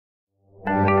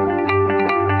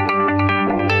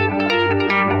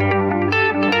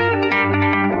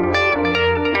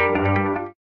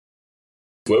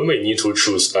When we need to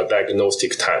choose a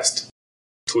diagnostic test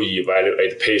to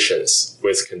evaluate patients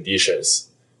with conditions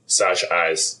such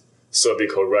as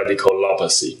cervical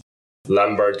radiculopathy,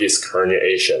 lumbar disc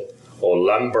herniation, or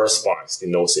lumbar spine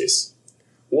stenosis,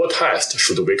 what test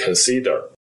should we consider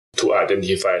to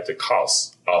identify the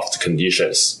cause of the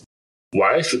conditions?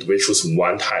 Why should we choose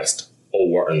one test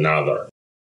over another?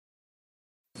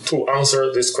 To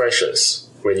answer these questions,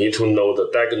 we need to know the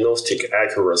diagnostic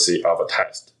accuracy of a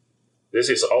test. This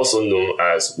is also known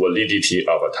as validity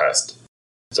of a test.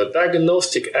 The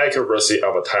diagnostic accuracy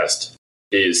of a test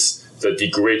is the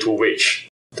degree to which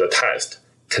the test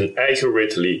can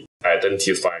accurately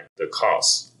identify the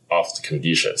cause of the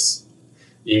conditions.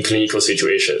 In clinical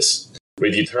situations, we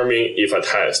determine if a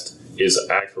test is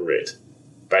accurate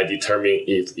by determining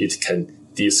if it can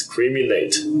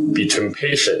discriminate between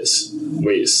patients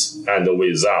with and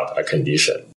without a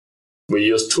condition. We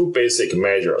use two basic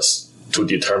measures to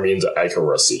determine the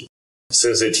accuracy: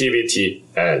 sensitivity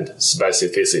and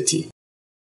specificity.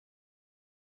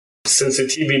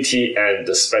 Sensitivity and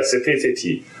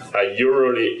specificity are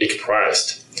usually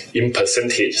expressed in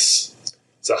percentages.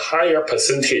 The higher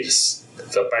percentages,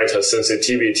 the better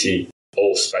sensitivity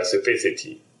or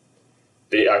specificity.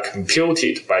 They are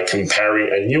computed by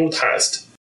comparing a new test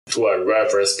to a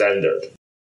reference standard.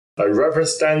 A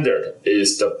reference standard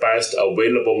is the best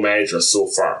available measure so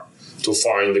far to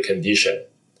find the condition,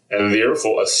 and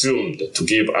therefore assumed to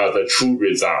give us the true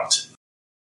result.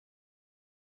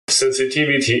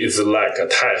 Sensitivity is like a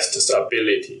test's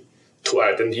ability to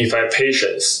identify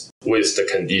patients with the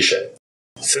condition.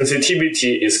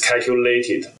 Sensitivity is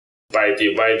calculated by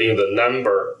dividing the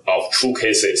number of true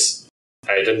cases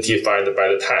identified by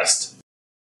the test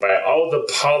by all the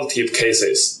positive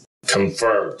cases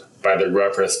confirmed by the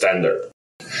reference standard.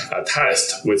 A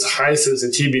test with high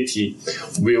sensitivity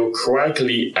will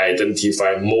correctly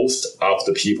identify most of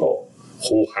the people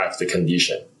who have the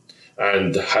condition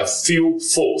and have few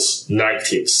false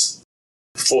negatives.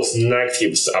 False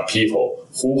negatives are people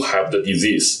who have the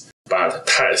disease but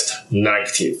test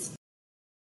negative.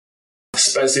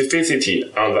 Specificity,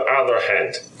 on the other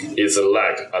hand, is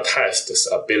like a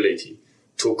test's ability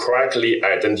to correctly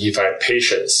identify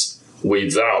patients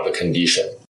without the condition.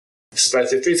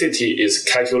 Specificity is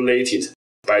calculated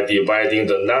by dividing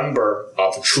the number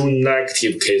of true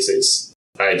negative cases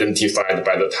identified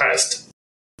by the test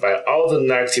by all the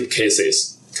negative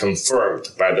cases confirmed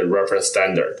by the reference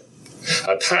standard.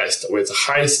 A test with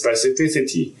high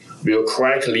specificity will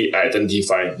correctly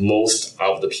identify most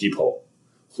of the people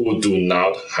who do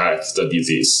not have the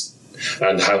disease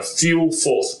and have few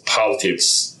false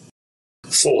positives.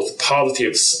 False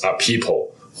positives are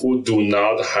people who do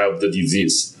not have the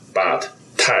disease but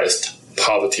test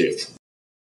positive.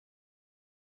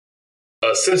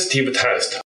 A sensitive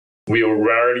test will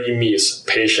rarely miss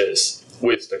patients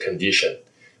with the condition.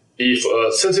 If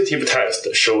a sensitive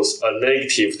test shows a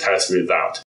negative test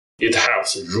result, it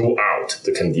helps rule out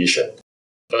the condition.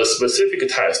 A specific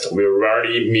test will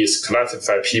rarely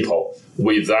misclassify people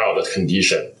without the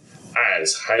condition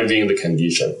as having the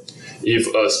condition. If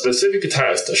a specific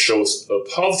test shows a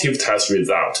positive test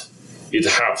result, it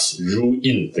helps rule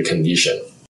in the condition.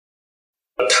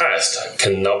 A test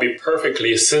cannot be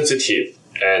perfectly sensitive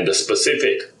and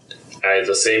specific at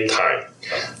the same time.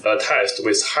 A test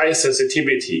with high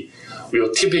sensitivity will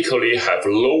typically have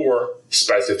lower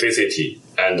specificity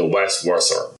and vice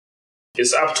versa.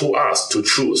 It's up to us to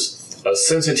choose a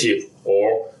sensitive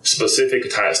or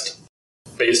specific test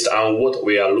based on what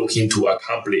we are looking to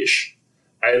accomplish,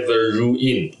 either rule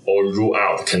in or rule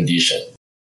out condition.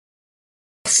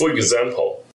 For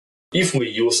example, if we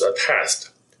use a test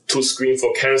to screen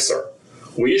for cancer,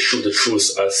 we should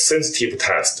choose a sensitive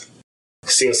test.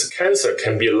 Since cancer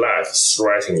can be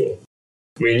life-threatening,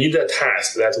 we need a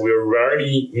test that will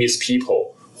rarely miss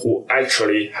people who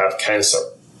actually have cancer,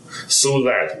 so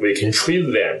that we can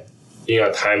treat them in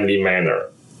a timely manner.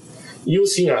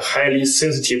 Using a highly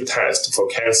sensitive test for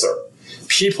cancer,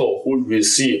 people who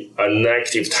receive a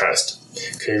negative test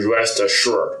can rest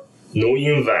assured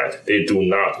knowing that they do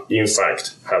not, in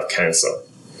fact, have cancer.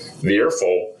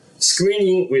 Therefore,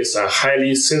 screening with a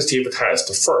highly sensitive test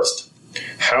first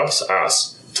helps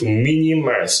us to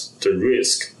minimize the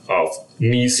risk of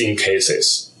missing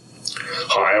cases.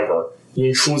 However,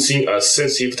 in choosing a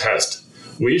sensitive test,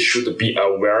 we should be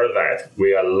aware that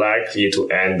we are likely to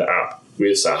end up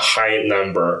with a high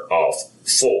number of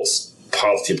false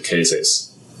positive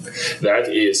cases. That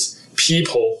is,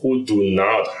 people who do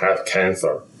not have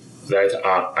cancer that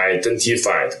are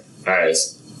identified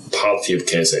as positive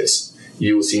cases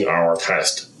using our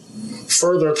test.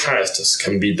 Further tests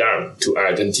can be done to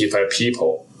identify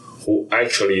people who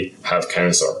actually have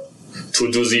cancer.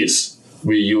 To do this,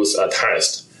 we use a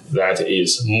test that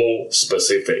is more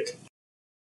specific.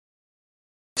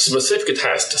 Specific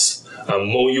tests are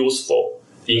more useful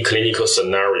in clinical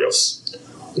scenarios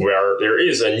where there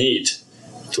is a need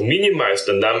to minimize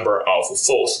the number of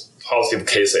false positive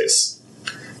cases.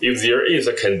 If there is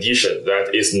a condition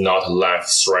that is not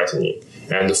life-threatening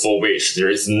and for which there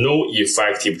is no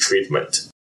effective treatment,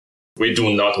 we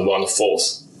do not want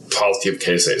false positive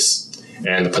cases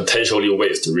and potentially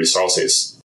waste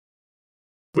resources.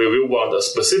 We will want a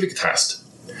specific test.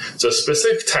 The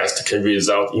specific test can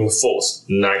result in false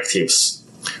negatives,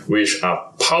 which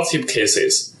are positive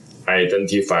cases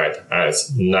identified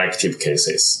as negative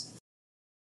cases.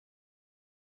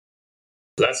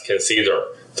 Let's consider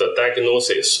the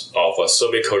diagnosis of a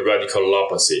cervical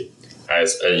radiculopathy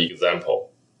as an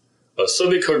example. A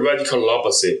cervical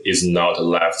radiculopathy is not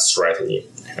life-threatening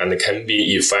and can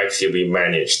be effectively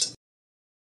managed.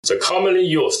 The commonly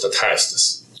used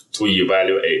tests to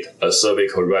evaluate a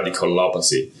cervical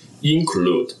radiculopathy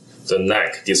include the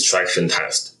neck distraction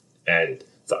test and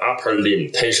the upper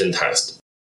limb tension test.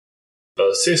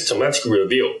 A systematic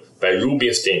review by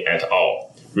Rubinstein et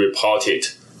al. Reported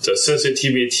the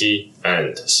sensitivity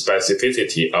and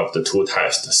specificity of the two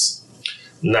tests.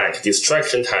 Neck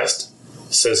distraction test,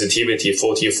 sensitivity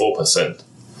 44%,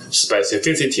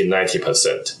 specificity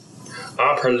 90%.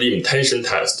 Upper limb tension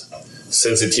test,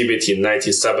 sensitivity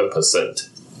 97%,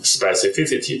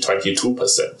 specificity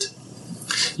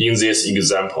 22%. In this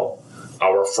example,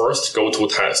 our first go-to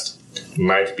test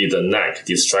might be the neck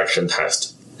distraction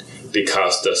test,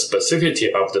 because the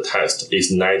specificity of the test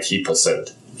is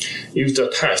 90%. If the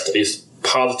test is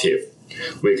positive,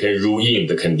 we can rule in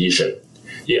the condition.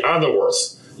 In other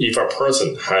words, if a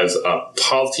person has a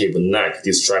positive neck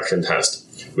distraction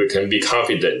test, we can be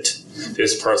confident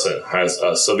this person has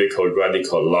a cervical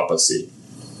radiculopathy.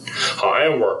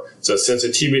 However, the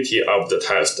sensitivity of the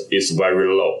test is very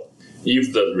low.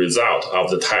 If the result of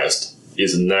the test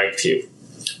is negative,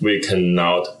 we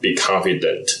cannot be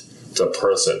confident the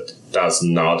person does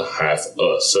not have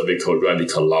a cervical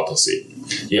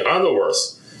radiculopathy. In other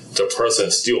words, the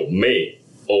person still may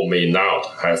or may not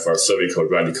have a cervical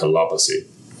radiculopathy.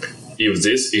 If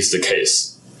this is the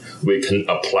case, we can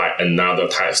apply another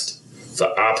test, the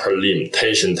upper limb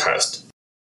tension test.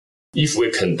 If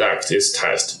we conduct this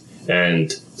test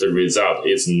and the result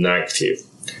is negative,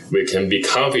 we can be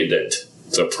confident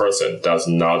the person does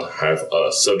not have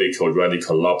a cervical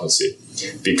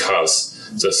radiculopathy because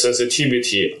the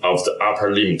sensitivity of the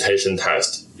upper limb tension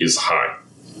test is high.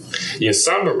 In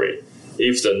summary,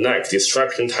 if the neck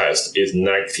distraction test is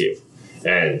negative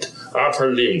and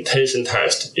upper limb tension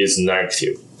test is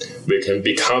negative, we can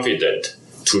be confident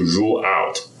to rule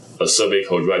out a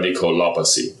cervical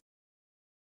radiculopathy.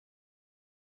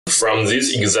 From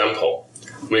this example,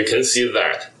 we can see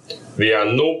that there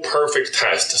are no perfect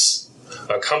tests.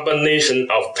 A combination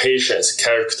of patients'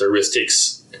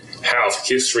 characteristics, health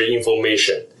history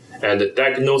information, and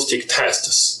diagnostic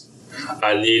tests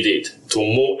are needed to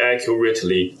more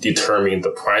accurately determine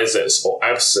the presence or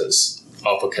absence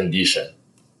of a condition.